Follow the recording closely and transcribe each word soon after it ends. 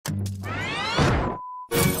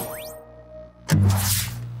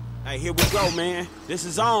Hey, here we go, man. This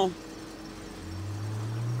is on.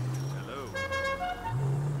 Hello.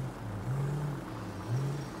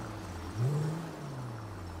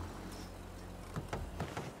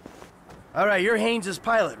 All right, you're Haynes's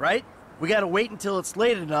pilot, right? We gotta wait until it's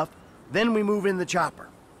late enough, then we move in the chopper.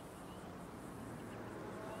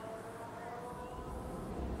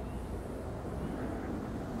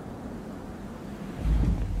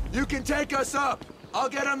 You can take us up. I'll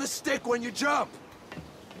get on the stick when you jump.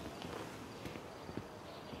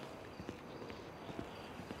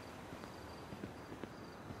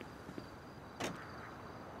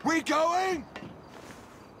 We going?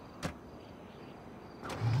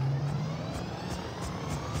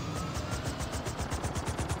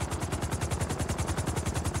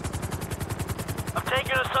 I'm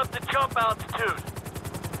taking us up to jump altitude.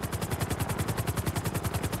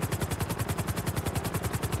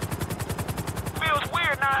 Feels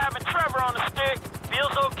weird not having Trevor on the stick.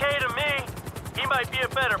 Feels okay to me. He might be a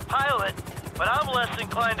better pilot, but I'm less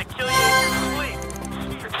inclined to kill you in your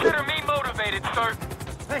sleep. Consider me motivated, sir.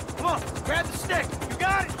 Hey, come on, grab the stick. You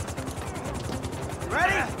got it.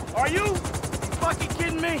 Ready? Are you? Fucking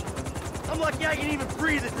kidding me? I'm lucky I can even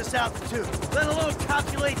breathe at this altitude, let alone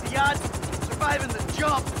calculate the odds of surviving the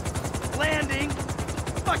jump, landing,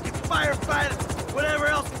 fucking firefighter, whatever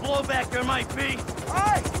else blowback there might be. All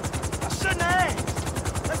right, I shouldn't have asked.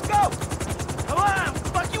 Let's go. Come on, what the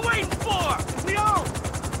fuck you waiting for? We on.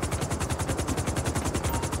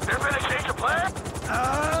 They're gonna change the plan?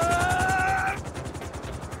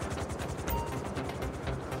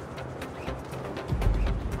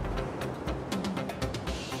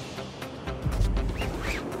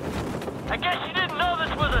 I guess you didn't know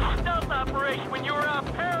this was a stealth operation when you were out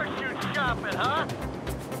parachute shopping, huh?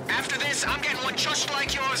 After this, I'm getting one just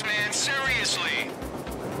like yours, man. Seriously.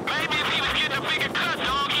 Maybe if he was getting a bigger cut,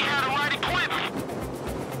 dog, he had the right equipment.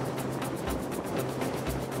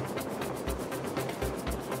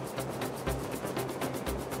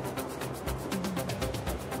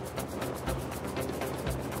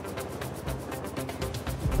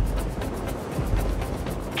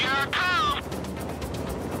 Here I come.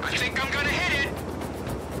 I think I'm gonna hit it.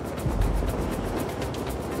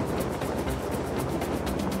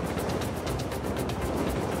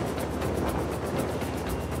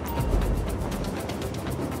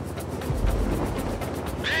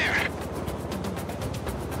 There.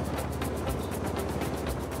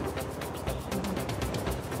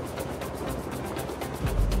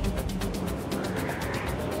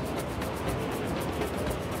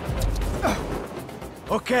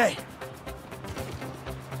 Okay.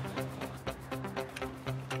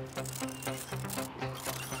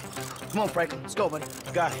 Come on, Franklin. Let's go, buddy.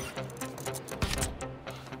 Got it.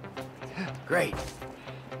 Great.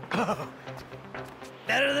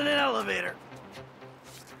 Better than an elevator.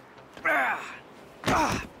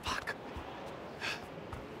 Fuck.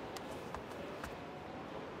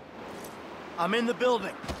 I'm in the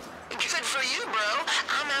building. Good for you, bro.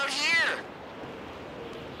 I'm out here.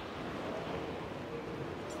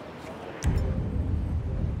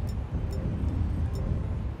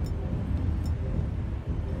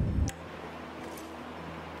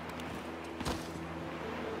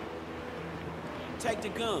 Take the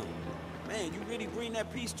gun. Man, you really bring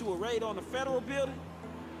that piece to a raid on the federal building?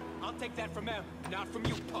 I'll take that from them, not from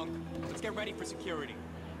you, punk. Let's get ready for security.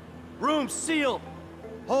 Room sealed.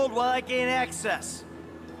 Hold while I gain access.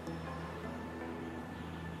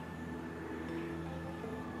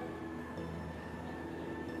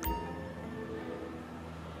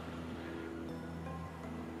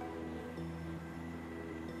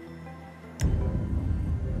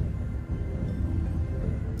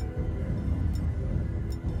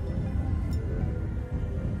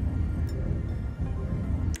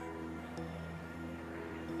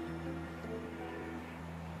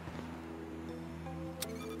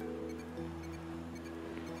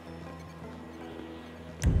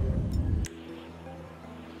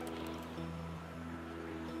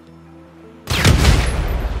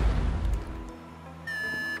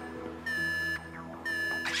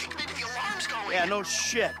 Yeah, no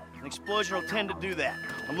shit. An explosion will tend to do that.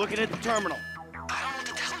 I'm looking at the terminal. I don't know what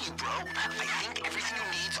to tell you, bro. I think everything you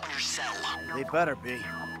need's on your cell. They better be.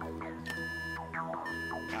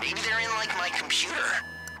 Maybe they're in, like, my computer.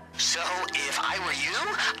 So, if I were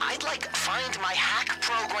you, I'd, like, find my hack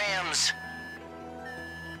programs.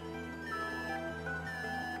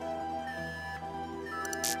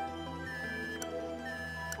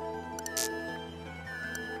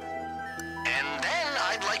 And then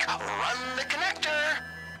I'd, like, run the connector.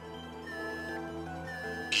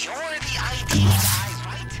 You're the ID guy,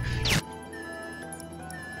 right?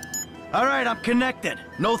 All right, I'm connected.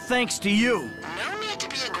 No thanks to you. No need to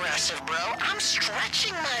be aggressive, bro. I'm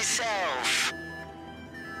stretching myself.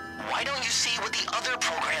 Why don't you see what the other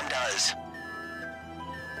program does?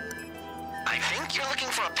 I think you're looking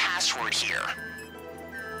for a password here.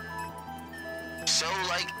 So,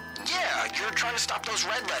 like, yeah, you're trying to stop those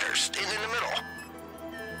red letters in the middle.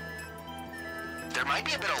 There might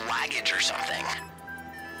be a bit of laggage or something.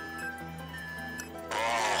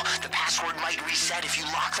 Oh, the password might reset if you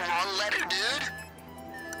lock the wrong letter, dude.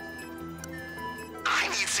 I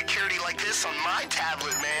need security like this on my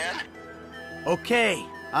tablet, man. Okay,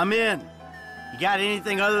 I'm in. You got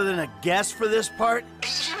anything other than a guess for this part?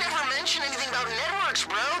 You never mention anything about networks,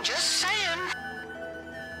 bro. Just saying.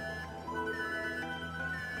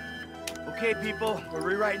 Okay, people, we're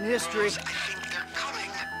rewriting history. I think they're coming.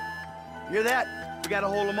 Hear that? We gotta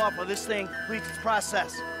hold them off while this thing completes its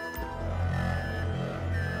process.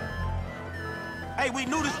 Hey, we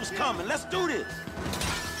knew this was coming. Let's do this.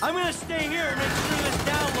 I'm gonna stay here and make sure this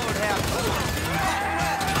download happens.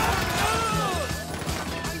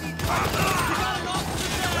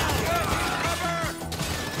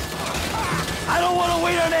 I don't want to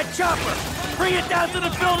wait on that chopper. Bring it down to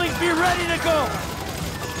the building. Be ready to go.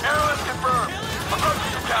 Arrow is confirmed. Approach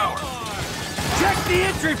the tower. Check the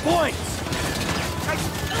entry points.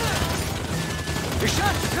 Your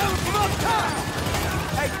shots are coming from up top.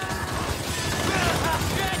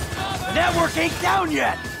 The network ain't down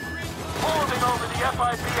yet. Holding over the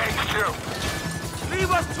FIB HQ.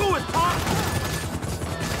 Leave us to it, Punk.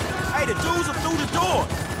 Hey, the dudes are through the door.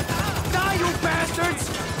 Die, you bastards!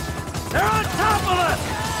 They're on top of us!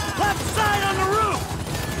 Left side on the roof!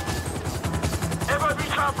 FIB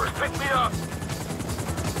choppers, pick me up.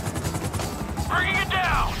 Bringing it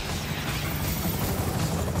down.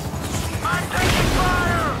 I'm taking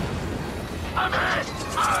fire. I'm hit.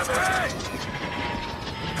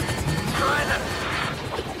 Trying to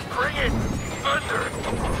bring it under.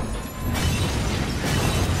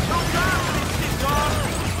 Don't die with this shit, dog.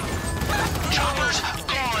 Chopper's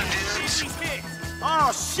gone, dudes.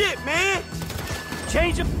 Oh, shit, man.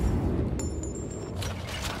 Change of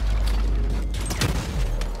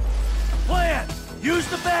plan! Use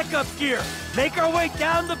the backup gear! Make our way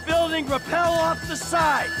down the building, rappel off the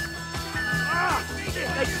side! Ah,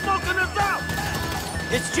 they smoking us out.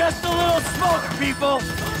 It's just a little smoke, people!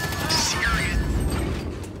 Serious.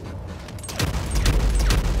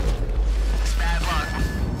 It's bad luck.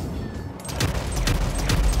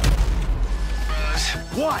 Buzz.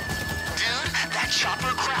 What? Dude, that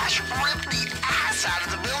chopper crash ripped the ass out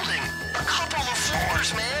of the building. A couple of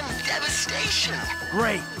floors, man. Devastation.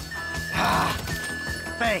 Great. Ah,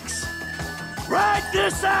 thanks. Ride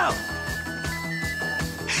this out!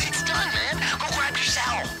 It's done, man. Go grab your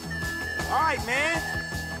cell. All right, man.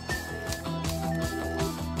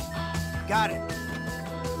 Got it.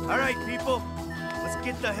 All right, people. Let's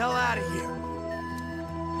get the hell out of here.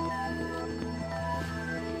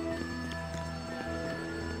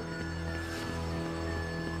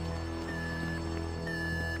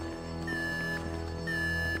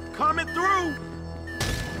 Coming through.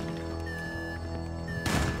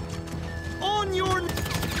 On your...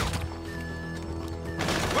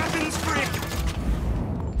 Weapons free.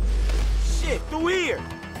 Shit, through here.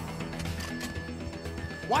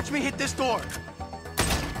 Watch me hit this door.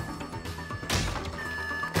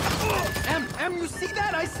 Em, you see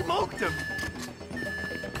that? I smoked him.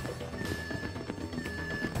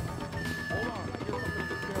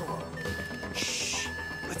 Shh.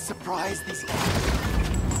 Let's surprise these guys.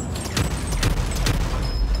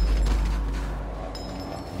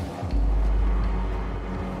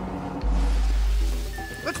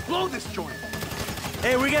 Let's blow this joint.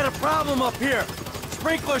 Hey, we got a problem up here.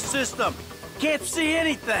 Sprinkler system. Can't see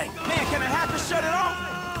anything. Man, can I have to shut it off?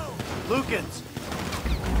 Lukens.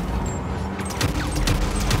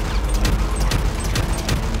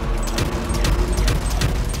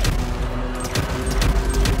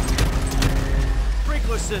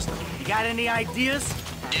 Sprinkler system. You got any ideas?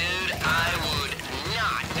 Dude, I would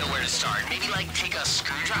not know where to start. Maybe, like, take a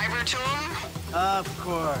screwdriver to him? Of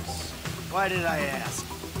course. Why did I ask?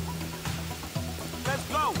 Let's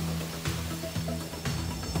go.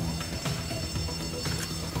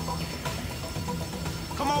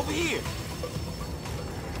 Come over here.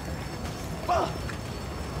 Fuck!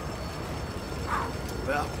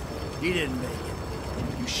 Well, he didn't make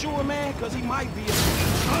it. You sure, man? Because he might be a...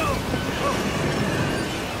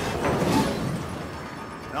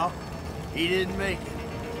 No, he didn't make it.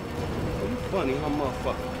 You funny, huh,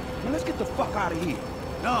 motherfucker? Man, let's get the fuck out of here.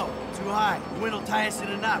 No, too high. The wind will tie us in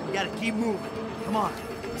a knot. We gotta keep moving. Come on,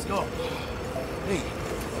 let's go. Hey,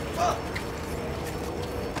 fuck.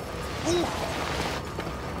 Go,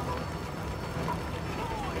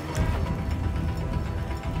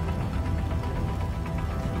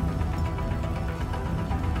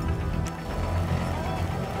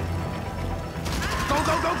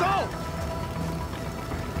 go, go, go!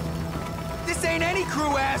 This ain't any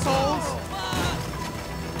crew, assholes!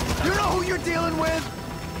 You know who you're dealing with?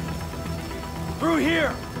 Through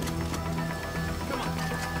here!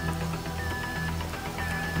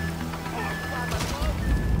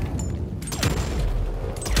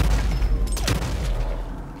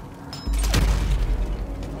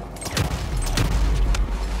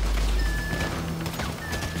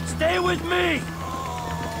 Stay with me!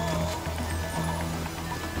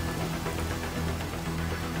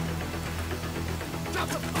 Drop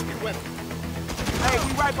the fucking weapon! Hey,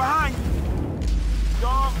 we right behind you!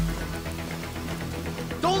 Dog!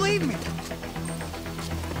 Don't leave me!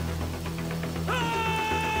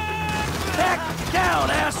 Back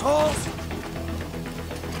down, assholes!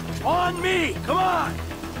 On me! Come on!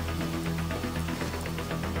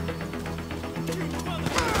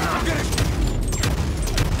 I'm gonna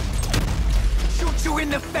shoot you in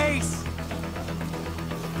the face!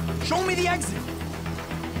 Show me the exit!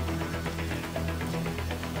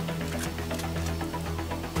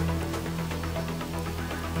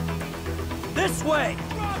 This way!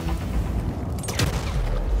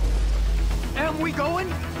 And we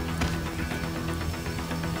going?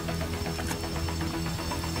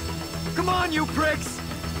 Come on, you pricks!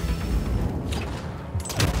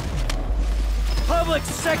 Public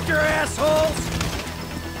sector assholes!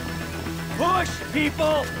 Push,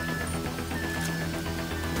 people!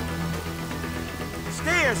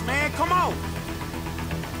 Stairs, man, come on!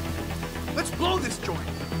 Let's blow this joint!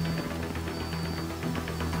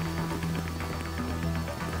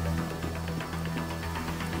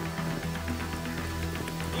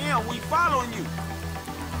 Yeah, we following you.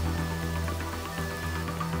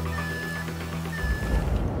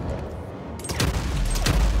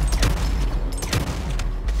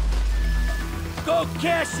 Go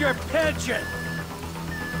cash your pension!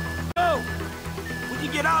 Go! We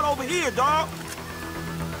can get out over here, dog.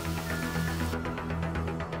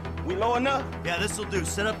 We low enough? Yeah, this'll do.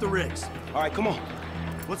 Set up the rigs. All right, come on.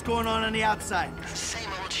 What's going on the outside?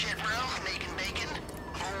 Same old shit, bro. Making bacon.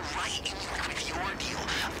 Oh, right in with your deal.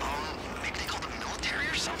 Maybe they call the military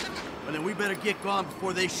or something? Well, then we better get gone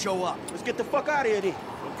before they show up. Let's get the fuck out of here, then.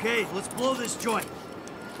 Okay, let's blow this joint.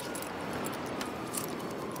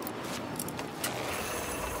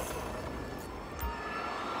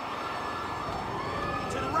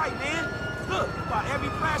 To the right, man. Look, about every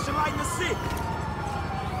flashing light in the city.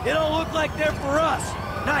 It don't look like they're for us.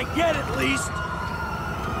 Not yet, at least.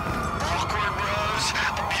 Awkward, bros.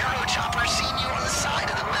 The Bureau chopper seen you on the side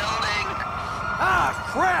of the building. Ah,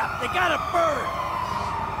 crap! They got a bird!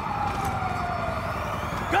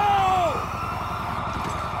 Go!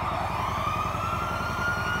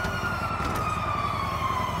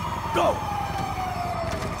 Go!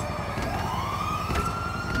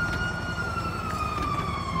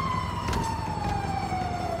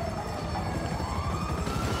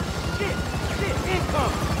 Shit,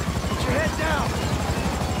 income. Put your head down.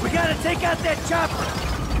 We gotta take out that chopper!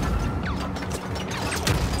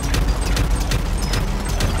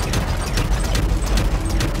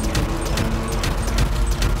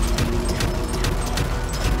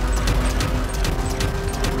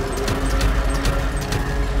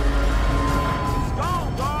 It's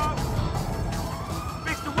gone, dog.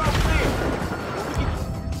 Fix the road clear. We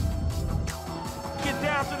can get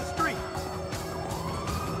down to the street.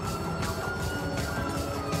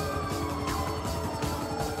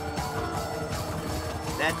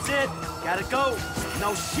 That's it. Gotta go.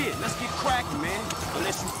 No shit, let's get cracking, man.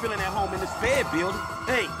 Unless you feeling at home in this Fed building.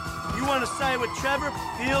 Hey, you wanna side with Trevor?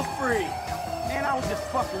 Feel free. Man, I was just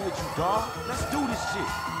fucking with you, dog. Let's do this shit.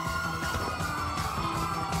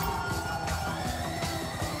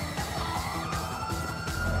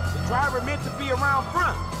 The driver meant to be around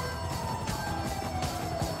front.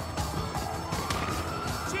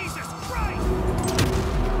 Jesus Christ!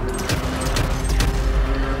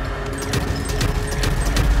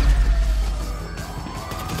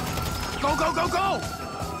 Go, go, go, go!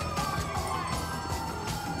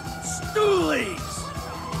 Stoolies!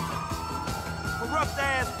 Corrupt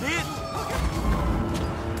ass bitch!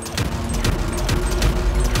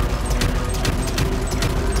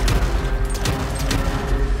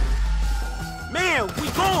 Man, we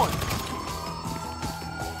going!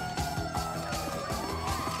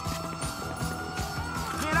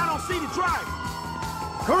 Man, I don't see the driver!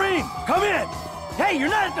 Kareem, come in! Hey, you're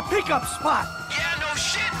not at the pickup spot! Yeah, no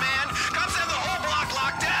shit, man. Cops have the whole block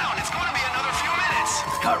locked down. It's going to be another few minutes.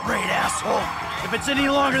 cut rate, asshole. If it's any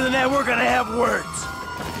longer than that, we're gonna have words.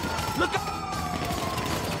 Look up.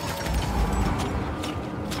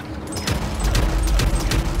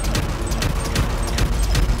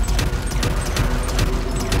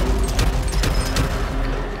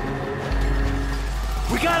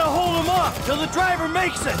 We gotta hold him off till the driver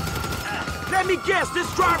makes it. Let me guess,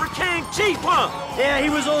 this driver came cheap, huh? Yeah,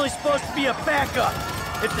 he was only supposed to be a backup.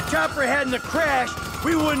 If the chopper hadn't have crashed,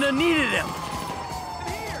 we wouldn't have needed him.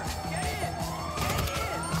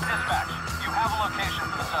 Dispatch, you have a location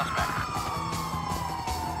for the suspect.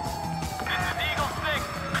 This is Eagle 6.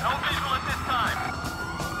 No visual at this time.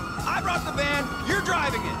 I brought the van. You're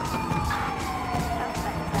driving it.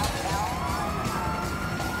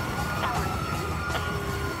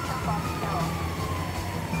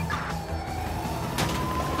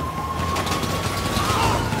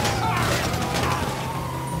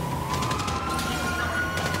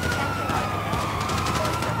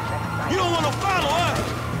 You don't want to follow us.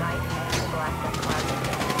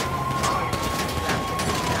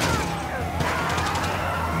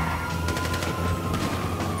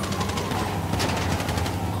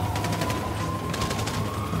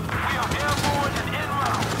 We are airborne and en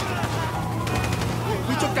route.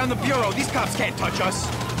 We took down the Bureau. These cops can't touch us.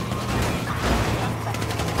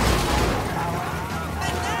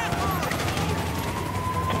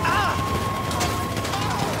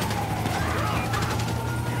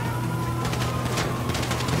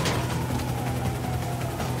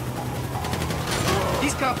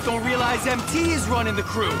 These cops don't realize MT is running the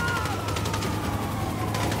crew.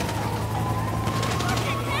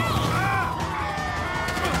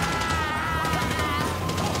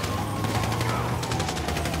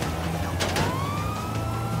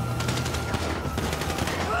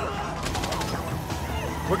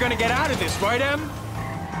 We're gonna get out of this, right, Em?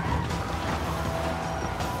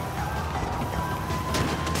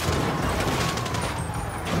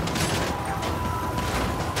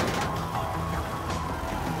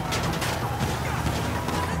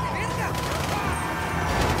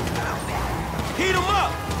 Heat 'em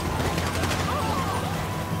up.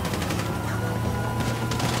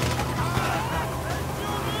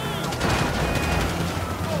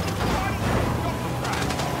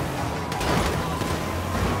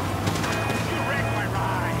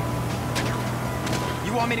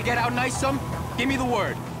 You want me to get out nice some? Give me the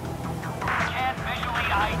word. Can't visually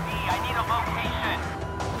ID. I need a location.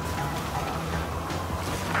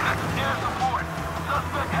 This is air support.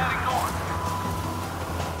 Suspect heading north.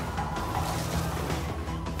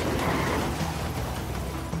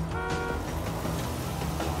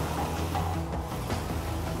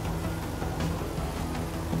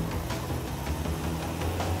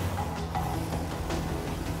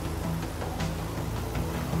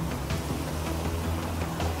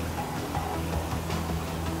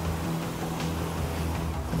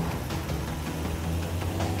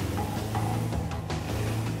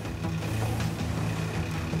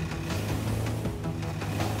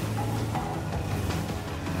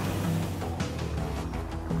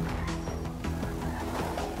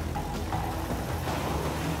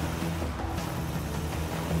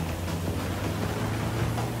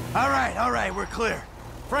 All right, we're clear.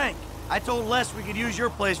 Frank, I told Les we could use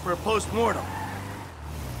your place for a post-mortem.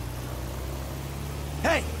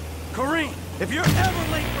 Hey, Corrine, if you're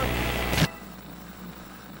ever late for...